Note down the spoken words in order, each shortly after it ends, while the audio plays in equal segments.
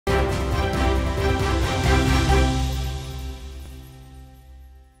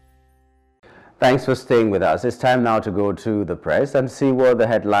Thanks for staying with us. It's time now to go to the press and see what the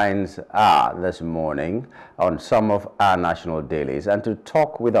headlines are this morning on some of our national dailies. And to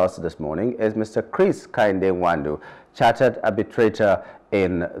talk with us this morning is Mr. Kehinde Nwandu, chartered arbitrator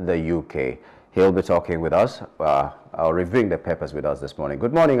in the UK. He'll be talking with us, or reviewing the papers with us this morning.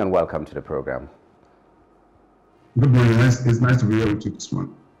 Good morning and welcome to the program. Good morning. It's nice to be here with you this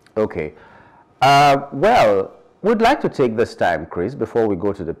morning. Okay. Well, we'd like to take this time, Chris, before we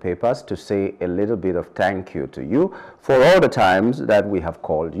go to the papers, to say a little bit of thank you to you for all the times that we have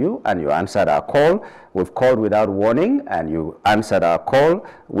called you and you answered our call. We've called without warning and you answered our call.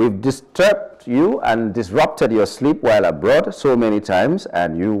 We've disturbed you and disrupted your sleep while abroad so many times,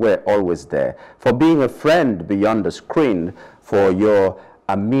 and you were always there. For being a friend beyond the screen, for your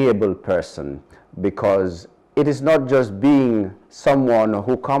amiable person, because it is not just being someone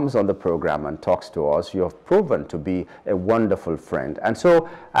who comes on the program and talks to us. You have proven to be a wonderful friend. And so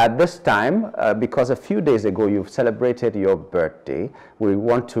at this time, because a few days ago you've celebrated your birthday, we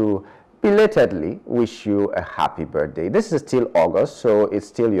want to belatedly wish you a happy birthday. This is still August, so it's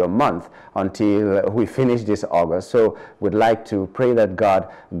still your month until we finish this August. So we'd like to pray that God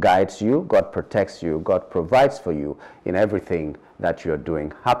guides you, God protects you, God provides for you in everything that you're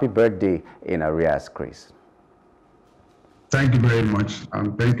doing. Happy birthday in arrears, Chris. Thank you very much,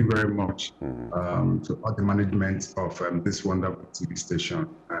 and thank you very much to all the management of this wonderful TV station.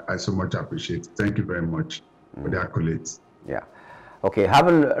 I so much appreciate it. Thank you very much for the accolades. Yeah. Okay,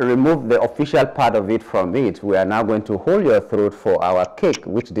 having removed the official part of it from it, we are now going to hold your throat for our cake,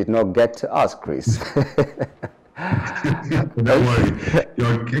 which did not get to us, Chris. Don't worry,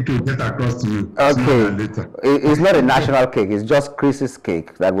 your cake will get across to you sooner or later. It's not a national cake, it's just Chris's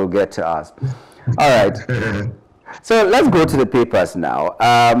cake that will get to us. All right. So let's go to the papers now.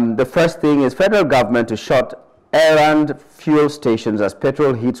 The first thing is federal government to shut Errant fuel stations as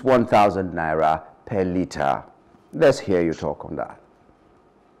petrol hits 1,000 naira per litre. Let's hear you talk on that.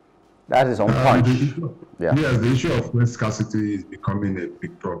 That is on punch. Yes, the issue of fuel scarcity is becoming a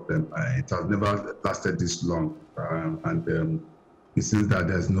big problem. It has never lasted this long, and it seems that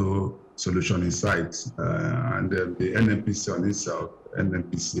there's no solution in sight. And the NNPC on itself,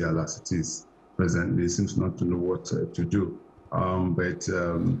 NNPC as it is, presently seems not to know what to do, and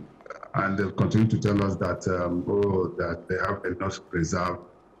they continue to tell us that that they have enough reserve.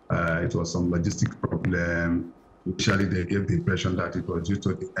 It was some logistic problem. Initially, they gave the impression that it was due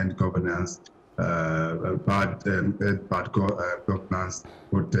to the end governance, bad governance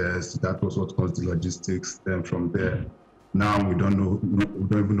protests. That was what caused the logistics. Then from there, now we don't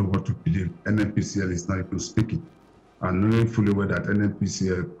even know what to believe. NNPCL is not even speaking. And knowing fully well that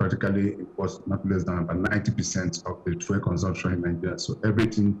NNPCL practically was not less than about 90% of the fuel consumption in Nigeria. So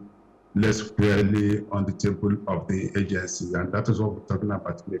everything less squarely on the table of the agency. And that is what we're talking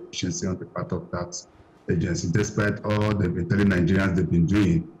about, the efficiency on the part of that agency, despite all they've been telling Nigerians they've been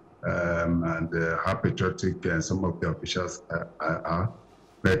doing, and how patriotic some of the officials are.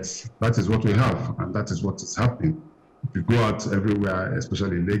 But that is what we have, and that is what is happening. If you go out everywhere,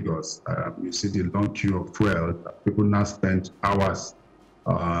 especially in Lagos, you see the long queue of fuel. People now spend hours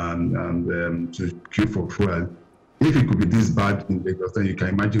to queue for fuel. If it could be this bad in Lagos, then you can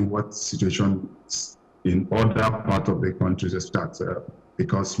imagine what situation in other parts of the country start,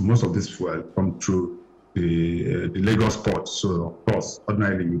 because most of this fuel come through the Lagos port. So of course,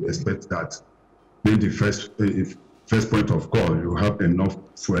 ordinarily you'd expect that being the first point of call, you have enough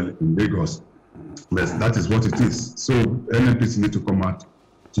fuel in Lagos. But that is what it is. So NNPC need to come out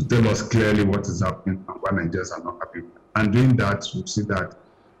to tell us clearly what is happening and why Nigerians are not happy. And doing that, you see that,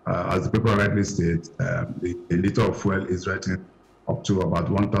 as the paper rightly states, the litre of fuel is rated up to about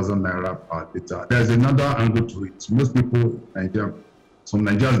 1,000 naira per litre. There's another angle to it. Most people, some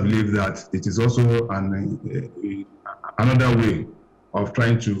Nigerians believe that it is also another way of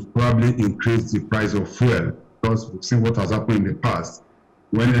trying to probably increase the price of fuel, because we've seen what has happened in the past.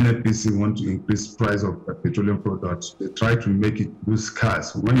 When NNPC want to increase price of petroleum products, they try to make it lose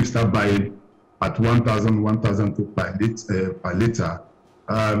scarce. When you start buying at 1,000, 1,002 per litre,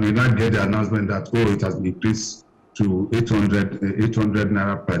 you now get the announcement that, oh, it has been increased to 800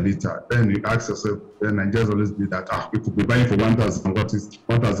 naira per litre. Then you ask yourself, then Nigerians always be that, we could be buying for 1,000, what is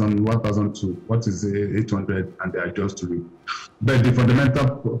 1,000, 1,002, what is 800, and they adjust to it. But the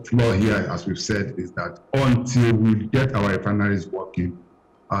fundamental flaw here, as we've said, is that until we get our refineries working,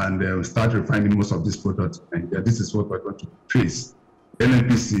 and start refining most of these products. And this is what we're going to face.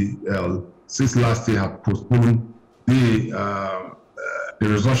 NNPCL, since last year, have postponed the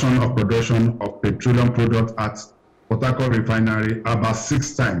resumption of production of petroleum products at Port Harcourt refinery about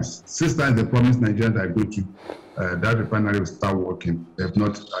 6 times. 6 times they promised Nigeria that I go to. That refinery will start working. They have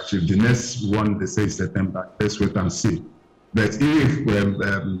not achieved. The next one, they say, is September. Let's wait and see. But if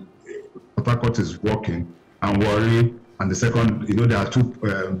Port Harcourt is working and Warri, and the second, there are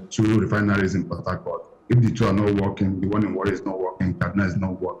two refineries in Port Harcourt. If the two are not working, the one in Warri is not working, Kaduna is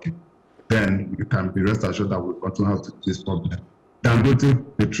not working, then you can be rest assured that we'll continue to this problem.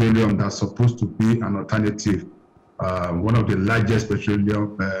 Dangote Petroleum, that's supposed to be an alternative, one of the largest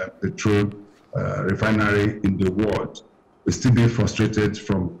petroleum petrol refinery in the world, is still being frustrated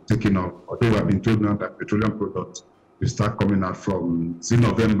from taking off. Although we have been told now that petroleum products will start coming out from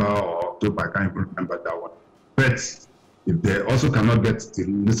November or October, I can't even remember that one. But if they also cannot get the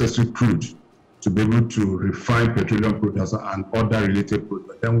necessary crude to be able to refine petroleum products and other related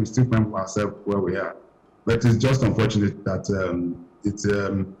products, then we still find ourselves where we are. But it's just unfortunate that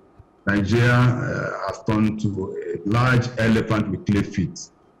Nigeria has turned to a large elephant with clay feet.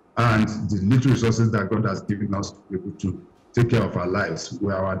 And the little resources that God has given us to be able to take care of our lives,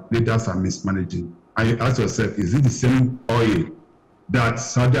 where our leaders are mismanaging. And you ask yourself, is it the same oil that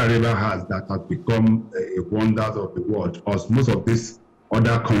Saudi Arabia has that has become a wonder of the world, or most of these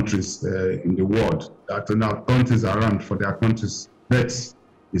other countries in the world that now turn things around for their countries? But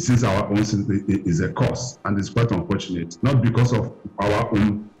it seems our own is a cause, and it's quite unfortunate, not because of our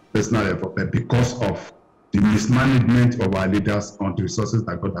own personal effort, but because of the mismanagement of our leaders on the resources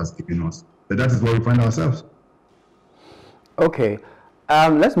that God has given us. But that is where we find ourselves. Okay.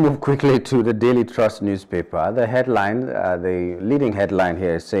 Let's move quickly to the Daily Trust newspaper. The headline, the leading headline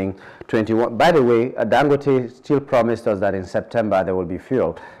here is saying 21. By the way, Dangote still promised us that in September there will be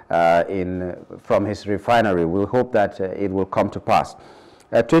fuel from his refinery. We'll hope that it will come to pass.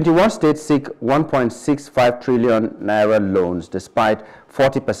 21 states seek 1.65 trillion naira loans despite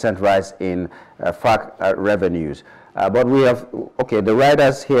 40% rise in FAC revenues. But we have, the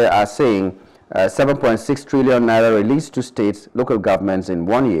writers here are saying 7.6 trillion naira released to states, local governments in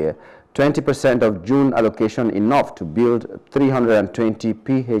 1 year, 20% of June allocation enough to build 320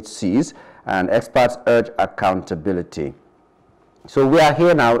 PHCs, and experts urge accountability. So we are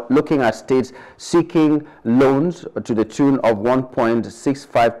here now looking at states seeking loans to the tune of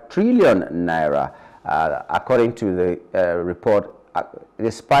 1.65 trillion naira, according to the report,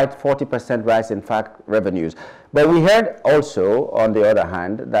 despite 40% rise in FAC revenues. But we heard also, on the other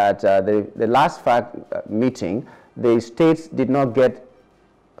hand, that the last FAC meeting, the states did not get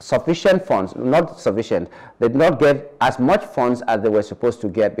sufficient funds, not sufficient, they did not get as much funds as they were supposed to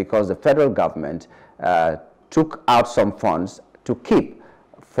get because the federal government took out some funds to keep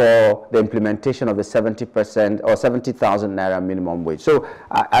for the implementation of the 70% or 70,000 naira minimum wage. So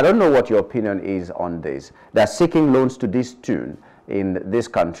I don't know what your opinion is on this. They're seeking loans to this tune in this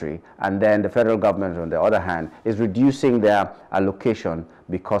country, and then the federal government, on the other hand, is reducing their allocation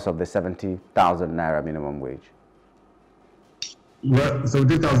because of the 70,000 naira minimum wage. Well,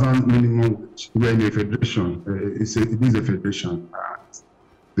 70,000 minimum wage, we're in a federation. It is a federation.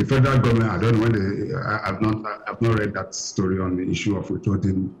 The federal government, I don't know when I've not read that story on the issue of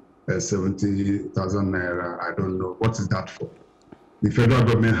withholding 70,000 naira. I don't know. What is that for? The federal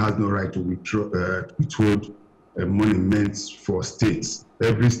government has no right to withhold money meant for states.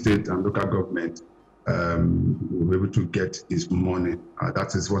 Every state and local government will be able to get its money.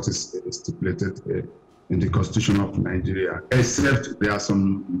 That is what is stipulated in the Constitution of Nigeria, except there are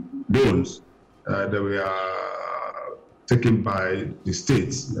some loans that we are taken by the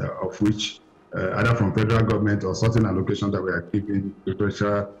states, of which either from federal government or certain allocation that we are giving, the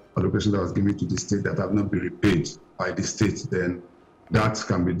special allocation that was given to the state that have not been repaid by the state, then that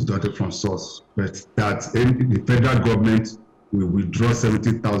can be deducted from source. But that the federal government will withdraw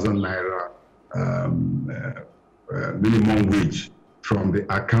 70,000 naira minimum wage from the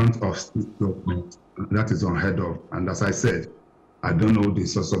account of state government, that is unheard of. And as I said, I don't know the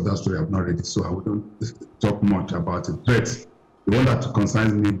source of that story. I've not read it, so I wouldn't talk much about it. But the one that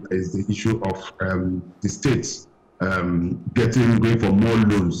concerns me is the issue of the states going for more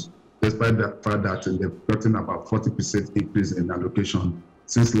loans, despite the fact that they've gotten about 40% increase in allocation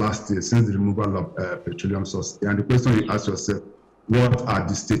since last year, since the removal of petroleum source. And the question you ask yourself, what are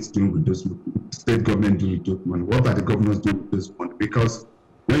the states doing with those money? State government doing with those money? What are the governors doing with those money? Because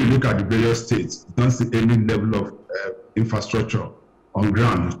when you look at the various states, you don't see any level of infrastructure on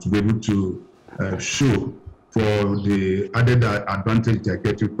ground to be able to show for the added advantage they're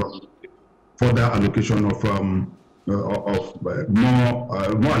getting from further allocation of more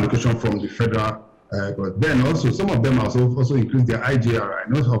allocation from the federal. But then also some of them also increased their IGR. I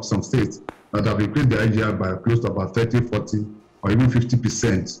know of some states that have increased their IGR by close to about 30, 40, or even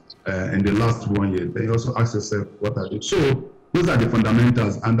 50%. in the last 1 year. Then you also ask yourself, what are they? So those are the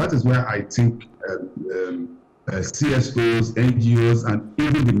fundamentals, and that is where I think CSOs, NGOs, and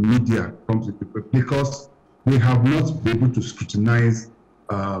even the media comes into play, because we have not been able to scrutinize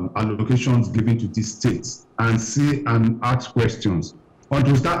allocations given to these states and see and ask questions.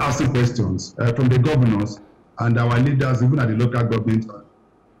 Until we start asking questions from the governors and our leaders, even at the local government,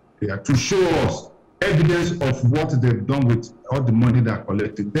 to show us evidence of what they've done with all the money they are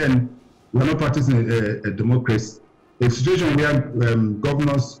collecting, then we are not practicing a democracy. A situation where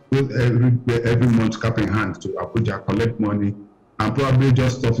governors go every month cap in hand to Abuja, collect money, and probably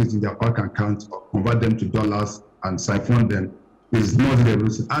just stuff it in their bank account or convert them to dollars and siphon them is not the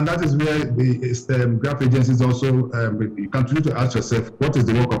reason. And that is where the graph agencies also, you continue to ask yourself, what is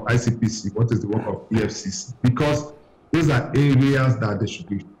the work of ICPC? What is the work of EFCC? Because these are areas that they should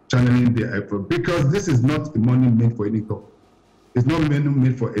be channeling their effort, because this is not the money made for any government. It's not money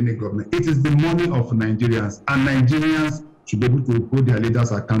made for any government. It is the money of Nigerians, and Nigerians should be able to hold their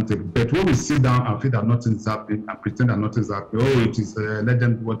leaders accountable. But when we sit down and feel that nothing is happening and pretend that nothing is happening, oh, it is, let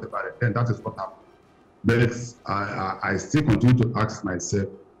them do whatever, then that is what happens. But I still continue to ask myself,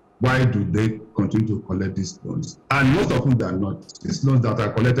 why do they continue to collect these loans? And most of them they are not. These loans that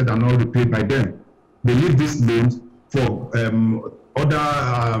are collected are not repaid by them. They leave these loans for other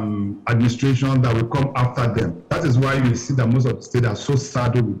administration that will come after them. That is why you see that most of the states are so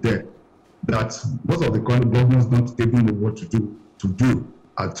saddled with debt that most of the governments don't even know what to do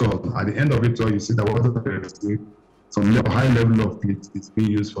at all. At the end of it all, you see that what some high level of it is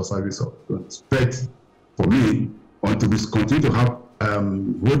being used for service of loans. But for me, until we continue to have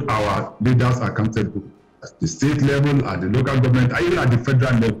hold our leaders accountable at the state level, at the local government, even at the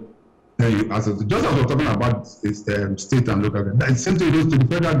federal level, then you ask us, just as we're talking about state and local government, the same thing goes to the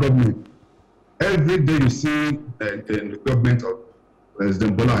federal government. Every day you see the government of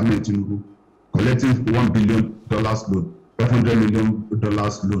President Bola Ahmed Tinubu collecting $1 billion loan, $500 million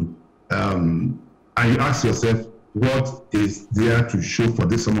loan, and you ask yourself, what is there to show for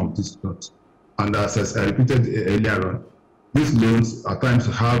this sum of these loans? And as I repeated earlier on, these loans at times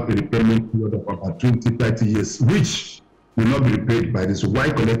have a repayment period of about 20, 30 years, which will not be repaid by this. Why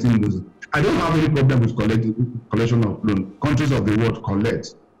collecting loans? I don't have any problem with collection of loans. Countries of the world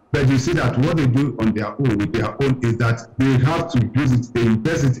collect. But you see that what they do on their own, with their own, is that they have to use it, they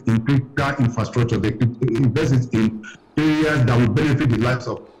invest it in critical infrastructure, they invest it in areas that will benefit the lives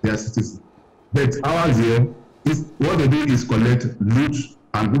of their citizens. But ours here, what they do is collect, loot,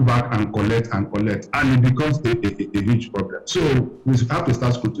 and go back and collect, and it becomes a huge problem. So we have to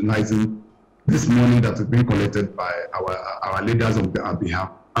start scrutinizing this money that is being collected by our leaders on our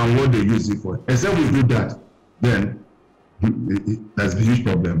behalf and what they use it for. Except we do that, then there's a huge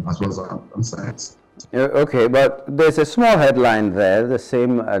problem as well as on science. Okay, but there's a small headline there, the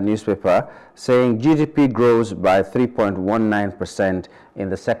same newspaper, saying GDP grows by 3.19% in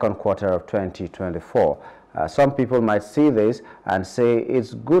the second quarter of 2024. Some people might see this and say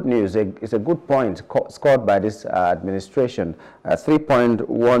it's good news, it's a good point scored by this administration,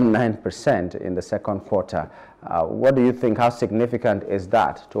 3.19% in the second quarter. What do you think, how significant is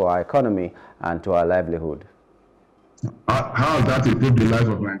that to our economy and to our livelihood? How has that improved the lives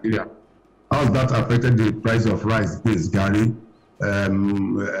of Nigeria? How has that affected the price of rice, beans, garri,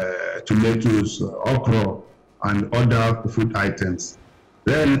 tomatoes, okra, and other food items?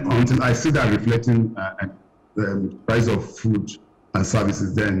 Then, until I see that reflecting the price of food and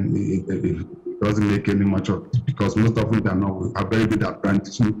services, then it doesn't make any much of it, because most of them are very good at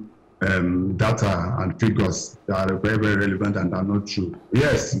granting data and figures that are very, very relevant and are not true.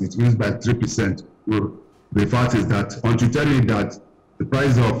 Yes, it means by 3%. Well, the fact is that until you tell me that the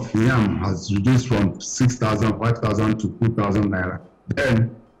price of yam has reduced from 6,000, 5,000 to 2,000 naira,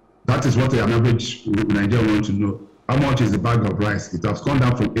 then that is what an average Nigerian wants to know. How much is the bag of rice? It has gone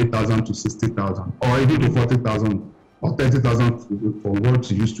down from 8,000 to 60,000, or even to 40,000 or 30,000 for what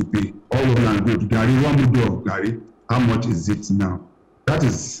it used to be. All well and good. Garri, 1 mudu of garri, how much is it now? That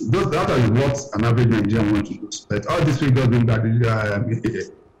is what an average Nigerian wants to do. But all these figures being that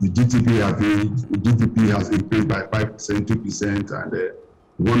the GDP has increased by 5%, 2%, and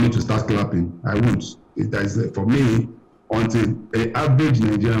want me to start clapping. I won't. For me, until an average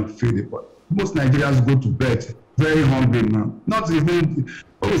Nigerian feel it. Most Nigerians go to bed very hungry now. Not even,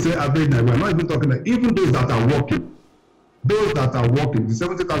 when we say average Nigerian, not even talking about, even those that are working. Those that are working, the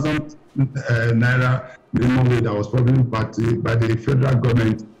 70,000 naira minimum wage that was probably by the federal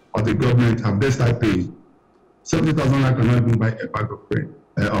government or the government have best I pay. 70,000 naira cannot even buy a bag of bread.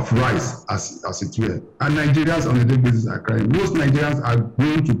 Of rice, as it were. And Nigerians on a daily basis are crying. Most Nigerians are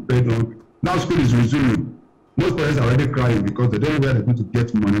going to bed on. Now school is resuming. Most parents are already crying because they don't know where they're going to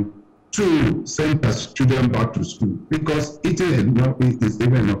get money to send their children back to school, because eating is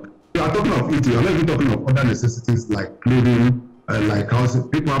even enough. You are talking of eating, you're not even talking of other necessities like clothing, like housing.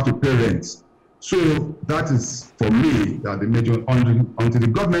 People have to pay rent. So that is, for me, that the major, until the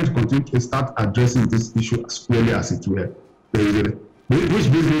government continue to start addressing this issue as clearly as it were.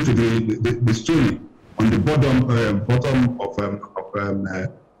 Which brings me to the story on the bottom of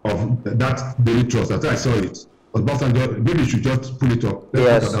that daily trust. As I saw it, but maybe you should just pull it up.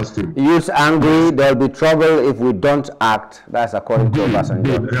 Let's look at that story. Youth angry, there'll be trouble if we don't act. That's according to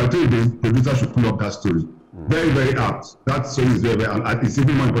Obasanjo. I'll tell you, the producer should pull up that story. Very, very apt. That story is very, very, and it's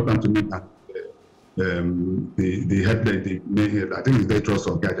even more important to me than the headline, the main, I think it's the trust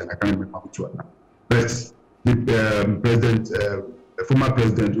of guidance. I can't remember which one now. But the former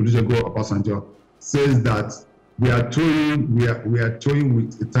president Olusegun Obasanjo says that we are toying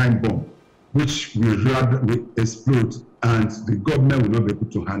with a time bomb, which will explode, and the government will not be able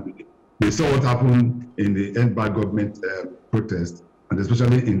to handle it. They saw what happened in the End Bad Government protest, and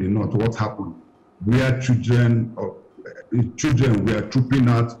especially in the north. What happened? Where children were trooping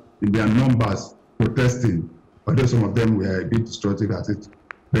out in their numbers, protesting, although some of them were a bit destructive at it.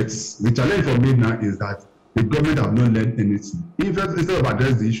 But the challenge for me now is that the government have not learned anything. Instead of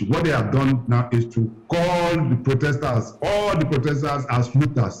addressing the issue, what they have done now is to call the protesters, all the protesters, as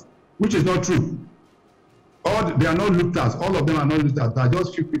looters, which is not true. They are not looters. All of them are not looters. They are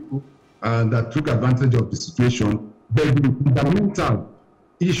just few people that took advantage of the situation. But the fundamental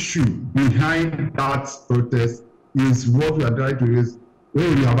issue behind that protest is what we are trying to raise.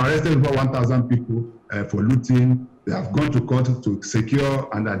 We have arrested over 1,000 people for looting. They have gone to court to secure,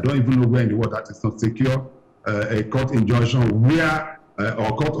 and I don't even know where in the world that is not secure, a court injunction where,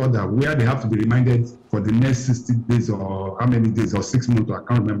 or court order where they have to be reminded for the next 60 days or how many days or 6 months, I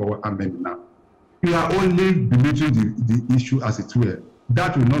can't remember how many now. You are only belittling the issue as it were.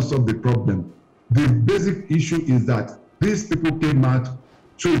 That will not solve the problem. The basic issue is that these people came out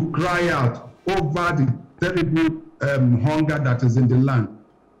to cry out over the terrible hunger that is in the land.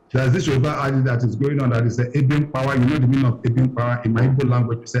 There's this Yoruba idea that is going on that is a Ebin power. You know the meaning of Ebin power in my Igbo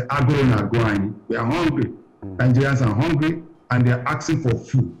language. You say agro na going. We are hungry. Nigerians are hungry and they are asking for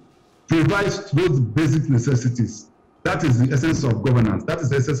food. Provide those basic necessities. That is the essence of governance. That is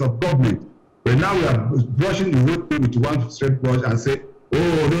the essence of government. But now we are brushing the whole thing with one straight brush and say,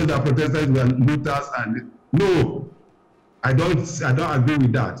 oh, those are protesters were looters, and no, I don't agree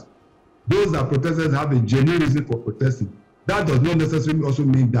with that. Those that protesters have a genuine reason for protesting. That does not necessarily also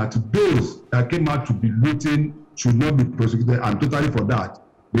mean that those that came out to be looting should not be prosecuted. I'm totally for that,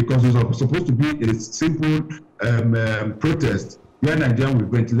 because it was supposed to be a simple protest where Nigeria will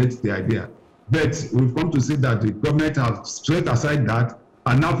ventilate the idea. But we've come to see that the government has set aside that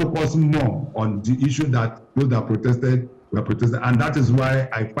and now focusing more on the issue that those that protested were protested. And that is why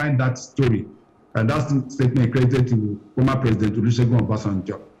I find that story and that statement credited to former President Olusegun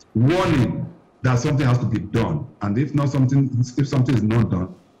Obasanjo, warning that something has to be done. And if something is not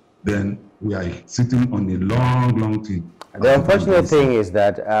done, then we are sitting on a long thing. The unfortunate thing is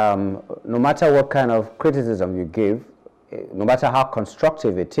that no matter what kind of criticism you give, no matter how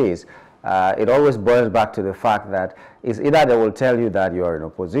constructive it is, it always boils back to the fact that it's either they will tell you that you're in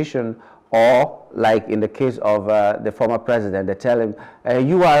opposition, or like in the case of the former president, they tell him,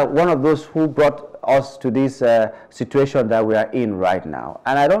 you are one of those who brought us to this situation that we are in right now.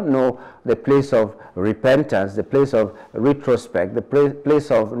 And I don't know the place of repentance, the place of retrospect, the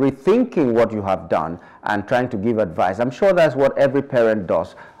place of rethinking what you have done and trying to give advice. I'm sure that's what every parent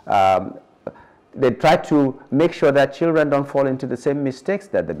does. They try to make sure that children don't fall into the same mistakes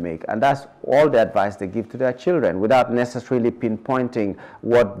that they make, and that's all the advice they give to their children without necessarily pinpointing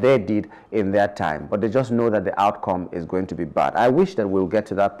what they did in their time, but they just know that the outcome is going to be bad. I wish that we'll get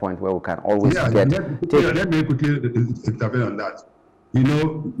to that point where we can always let me quickly intervene on that. You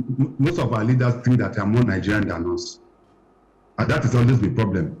know, most of our leaders think that they are more Nigerian than us, and that is always the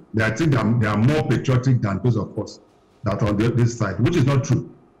problem. They think they are more patriotic than those of us that are on this side, which is not true.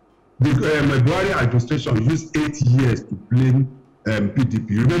 The Buhari administration used 8 years to blame PDP.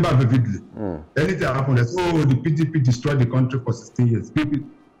 You remember vividly. Anything happened, they say, oh, the PDP destroyed the country for 16 years.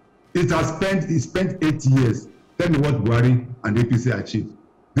 It spent 8 years. Tell me what Buhari and APC achieved.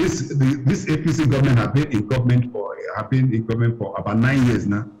 This APC government have been in government for about 9 years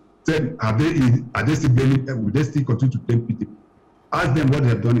now. Will they still continue to blame PDP? Ask them what they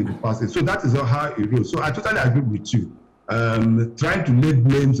have done in the past. So that is how it goes. So I totally agree with you. Trying to lay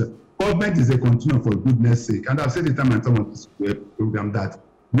blames. Government is a continuum for goodness sake. And I've said it time and time on this program that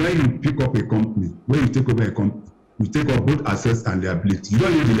when you pick up a company, when you take over a company, you take up both assets and liabilities. You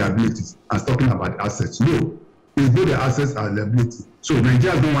don't need the liabilities as talking about assets. No. It's both the assets and liability. So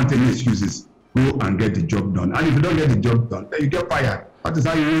Nigerians don't want any excuses. Go and get the job done. And if you don't get the job done, then you get fired. That is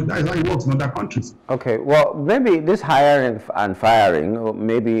how it works in other countries. Okay, well, maybe this hiring and firing, or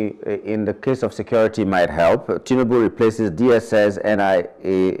maybe in the case of security, might help. Tinubu replaces DSS,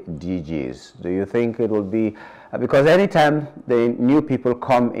 NIA, DGs. Do you think it will be, because anytime the new people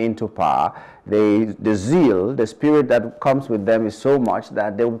come into power, the zeal, the spirit that comes with them is so much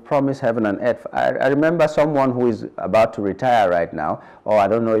that they will promise heaven and earth. I remember someone who is about to retire right now, or I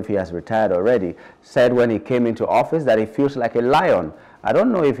don't know if he has retired already, said when he came into office that he feels like a lion. I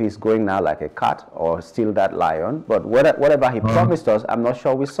don't know if he's going now like a cat or still that lion, but whatever he promised us, I'm not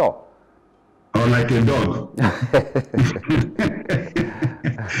sure we saw. Or like a dog.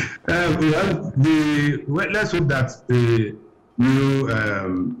 Let's hope that the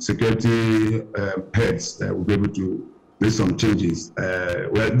new security heads will be able to make some changes.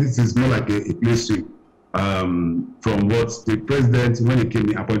 Well, this is more like a place to, from what the president, when he came,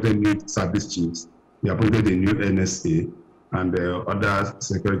 he appointed new service chiefs. He appointed a new NSA and other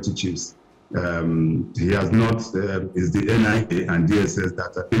security chiefs. He has not, is the NIA and DSS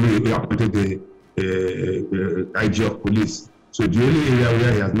that he appointed the IG of police. So the only area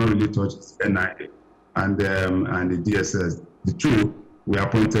where he has not really touched is NIA and the DSS. The two were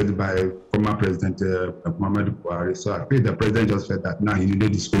appointed by former President Muhammadu Buhari. So I think the president just felt that now he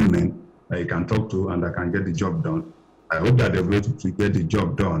needed his own men that he can talk to and that can get the job done. I hope that they're able to get the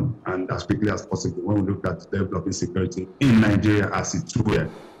job done and as quickly as possible when we look at developing security in Nigeria as it were.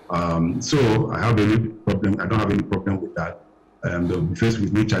 So I have any problem. I don't have any problem with that. They'll be faced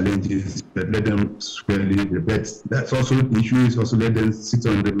with new challenges, but let them squarely rebut. That's also the issue. Is also let them sit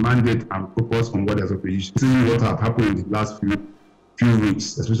on the mandate and focus on what is of the issue. Seeing what have happened in the last few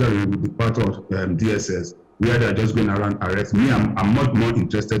weeks, especially with the part of DSS, where they're just going around arrest. Me, I'm much more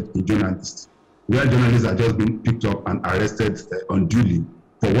interested in journalists, where journalists are just being picked up and arrested unduly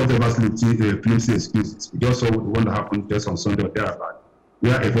for whatever flimsy excuses. We just saw the one that happened just on Sunday or thereabout,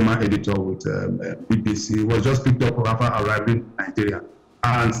 where a former editor with BBC was just picked up after arriving in Nigeria.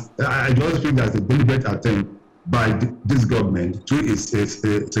 And I just think that's a deliberate attempt by this government through its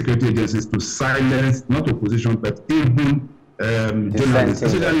security agencies to silence not opposition but even journalists,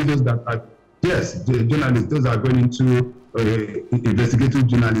 especially those that are, yes, the journalists, those are going into investigative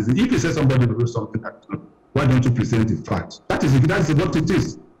journalism. If you say somebody wrote something, why don't you present the facts? That's what it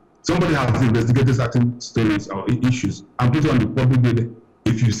is. Somebody has investigated certain stories or issues and put it on the public data.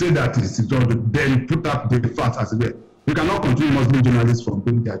 If you say that it's wrong, then put up the facts as well. You cannot control Muslim journalists from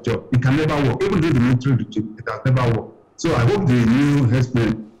doing their job. It can never work. Even though the military regime, it has never worked. So I hope the new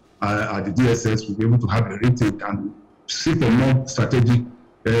headsmen at the DSS will be able to have a rethink and seek for more strategic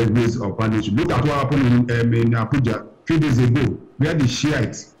ways of management. Look at what happened in Abuja a few days ago, where the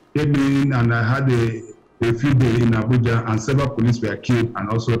Shiites came in and I had a few days in Abuja and several police were killed and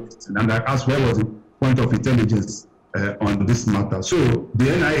also, and I asked where was the point of intelligence on this matter. So the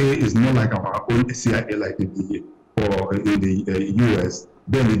NIA is more like our own CIA, like in the US.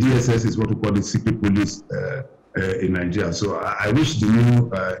 Then the DSS is what we call the secret police in Nigeria. So I wish the new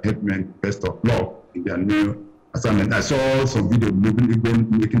headmen best of luck in their new assignment. I saw some video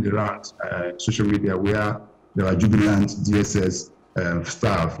making the rounds social media where there are jubilant DSS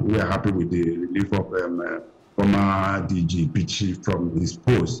staff who are happy with the relief of former DG Pichi from his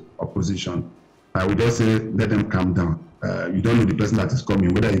post of position. I would just say, let them calm down. You don't know the person that is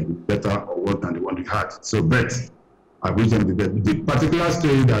coming, whether it will be better or worse than the one you had. So, but I wish them the best. The particular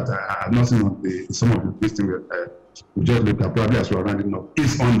story that I have not seen on some of the listening we just looked at, probably as we are rounding up,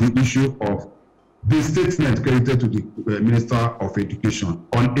 is on the issue of the statement credited to the Minister of Education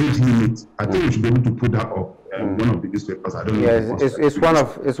on age limit. I think we should be able to put that up. One of the newspapers, I don't know. Yes, it's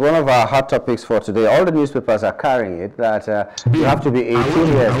one of our hot topics for today. All the newspapers are carrying it that you have to be 18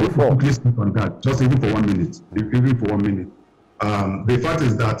 years before. On that, just even for 1 minute. Even for 1 minute. The fact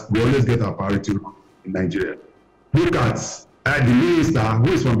is that we always get our priority wrong in Nigeria. Look at the minister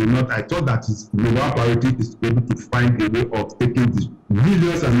who is from the north. I thought that his number one priority is to be able to find a way of taking the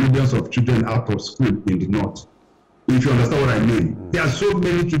millions and millions of children out of school in the north. If you understand what I mean. There are so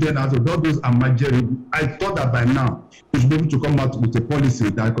many children out of those are majority. I thought that by now we should be able to come out with a policy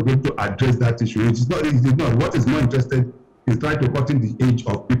that could be able to address that issue. It is not. What is more interested is trying to cut in the age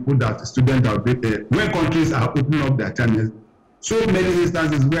of people that students are there. When countries are opening up their channels, so many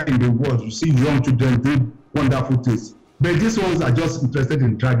instances where in the world you see young children doing wonderful things. But these ones are just interested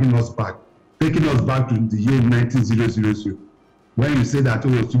in dragging us back, taking us back to the year 1900. When you say that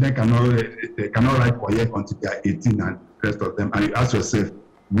students cannot write for year until they are 18 and the rest of them, and you ask yourself,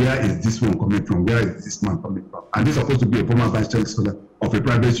 where is this one coming from? Where is this man coming from? And this is supposed to be a former vice chancellor of a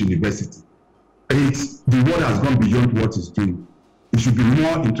private university. the world has gone beyond what it's doing. It should be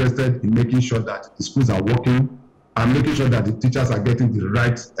more interested in making sure that the schools are working and making sure that the teachers are getting the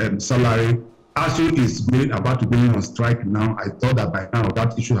right salary. ASU is about to go on strike now. I thought that by now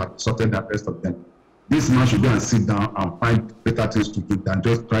that issue had sorted the rest of them. This man should go and sit down and find better things to do than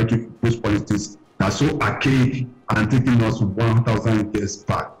just try to impose policies that are so archaic and taking us 1,000 years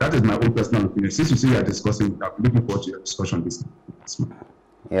back. That is my own personal opinion. Since you see we are discussing, I'm looking forward to your discussion this month.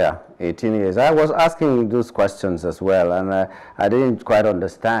 Yeah, 18 years. I was asking those questions as well, and I didn't quite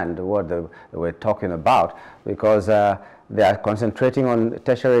understand what they were talking about, because they are concentrating on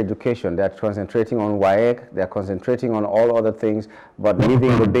tertiary education, they are concentrating on WAEC, they are concentrating on all other things, but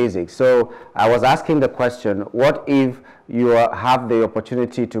leaving the basics. So I was asking the question, what if you have the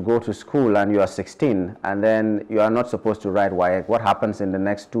opportunity to go to school and you are 16 and then you are not supposed to write WAEC? What happens in the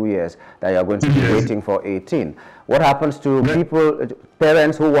next 2 years that you are going to be waiting for 18? What happens to people,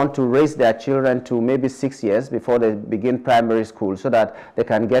 parents who want to raise their children to maybe 6 years before they begin primary school so that they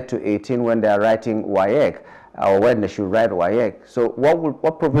can get to 18 when they are writing WAEC? Or when they should write WAEC. So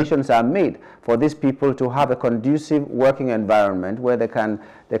what provisions are made for these people to have a conducive working environment where they can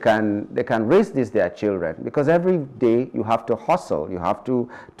raise their children? Because every day you have to hustle, you have to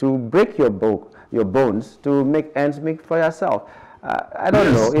break your bones to make ends meet for yourself. I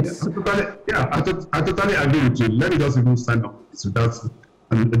don't know. It's I totally agree with you. Let me just even stand up without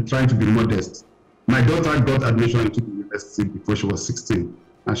trying to be modest. My daughter got admission into the university before she was 16,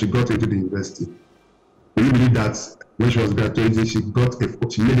 and she got into the university. Do you believe that when she was graduating, she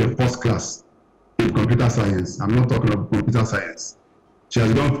made a first class in computer science? I'm not talking about computer science. She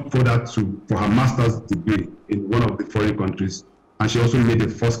has gone further for her master's degree in one of the foreign countries, and she also made a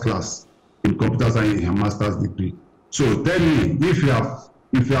first class in computer science in her master's degree. So tell me, if you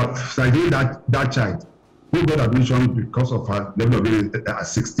have studied that child who got admission because of her level of age at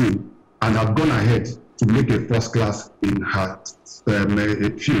 16 and have gone ahead to make a first class in her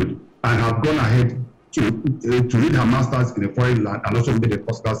field and have gone ahead to read her master's in a foreign land and also made a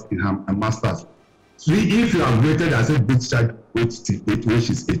first class in her master's. So if you have waited as if this child waits till when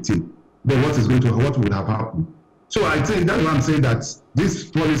she's 18, then what would have happened? So I think that's why I'm saying that this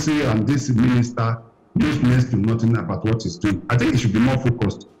policy and this minister knows next to nothing about what he's doing. I think it should be more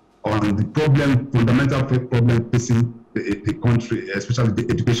focused on the fundamental problem facing the country, especially the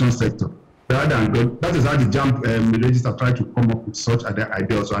education sector. That is how the JAMB register tried to come up with such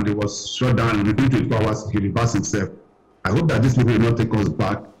ideas, and it was shut down within 24 hours. He reversed himself. I hope that this will not take us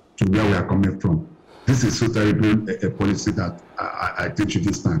back to where we are coming from. This is so terrible a policy that I think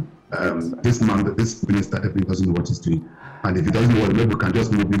should stand. This minister definitely doesn't know what he's doing, and if he doesn't know what, maybe we can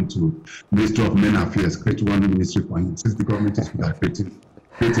just move into Ministry of Men Affairs, create one ministry for him. Since the government is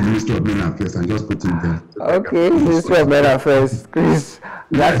creating Ministry of Men Affairs and just put him there. Okay, Ministry of Men Affairs, Chris.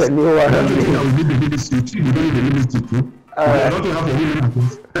 That's a new one. I don't think that we need the ministry. We don't need the ministry too. I don't have a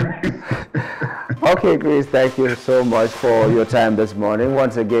women. Okay, Chris, thank you so much for your time this morning.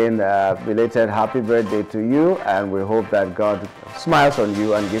 Once again, belated happy birthday to you, and we hope that God smiles on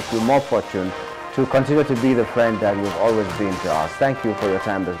you and gives you more fortune to continue to be the friend that you've always been to us. Thank you for your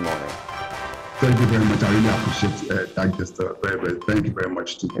time this morning. Thank you very much. I really appreciate that. Very, very. Thank you very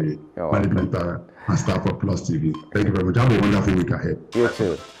much to the management and staff of Plus TV. Thank you very much. Have a wonderful week ahead. You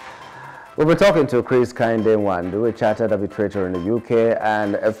too. We'll be talking to Chris Kehinde Nwandu, a chartered arbitrator in the UK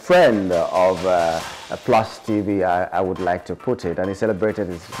and a friend of Plus TV, I would like to put it. And he celebrated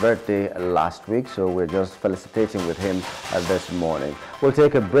his birthday last week, so we're just felicitating with him this morning. We'll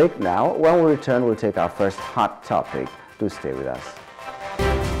take a break now. When we return, we'll take our first hot topic. Do stay with us.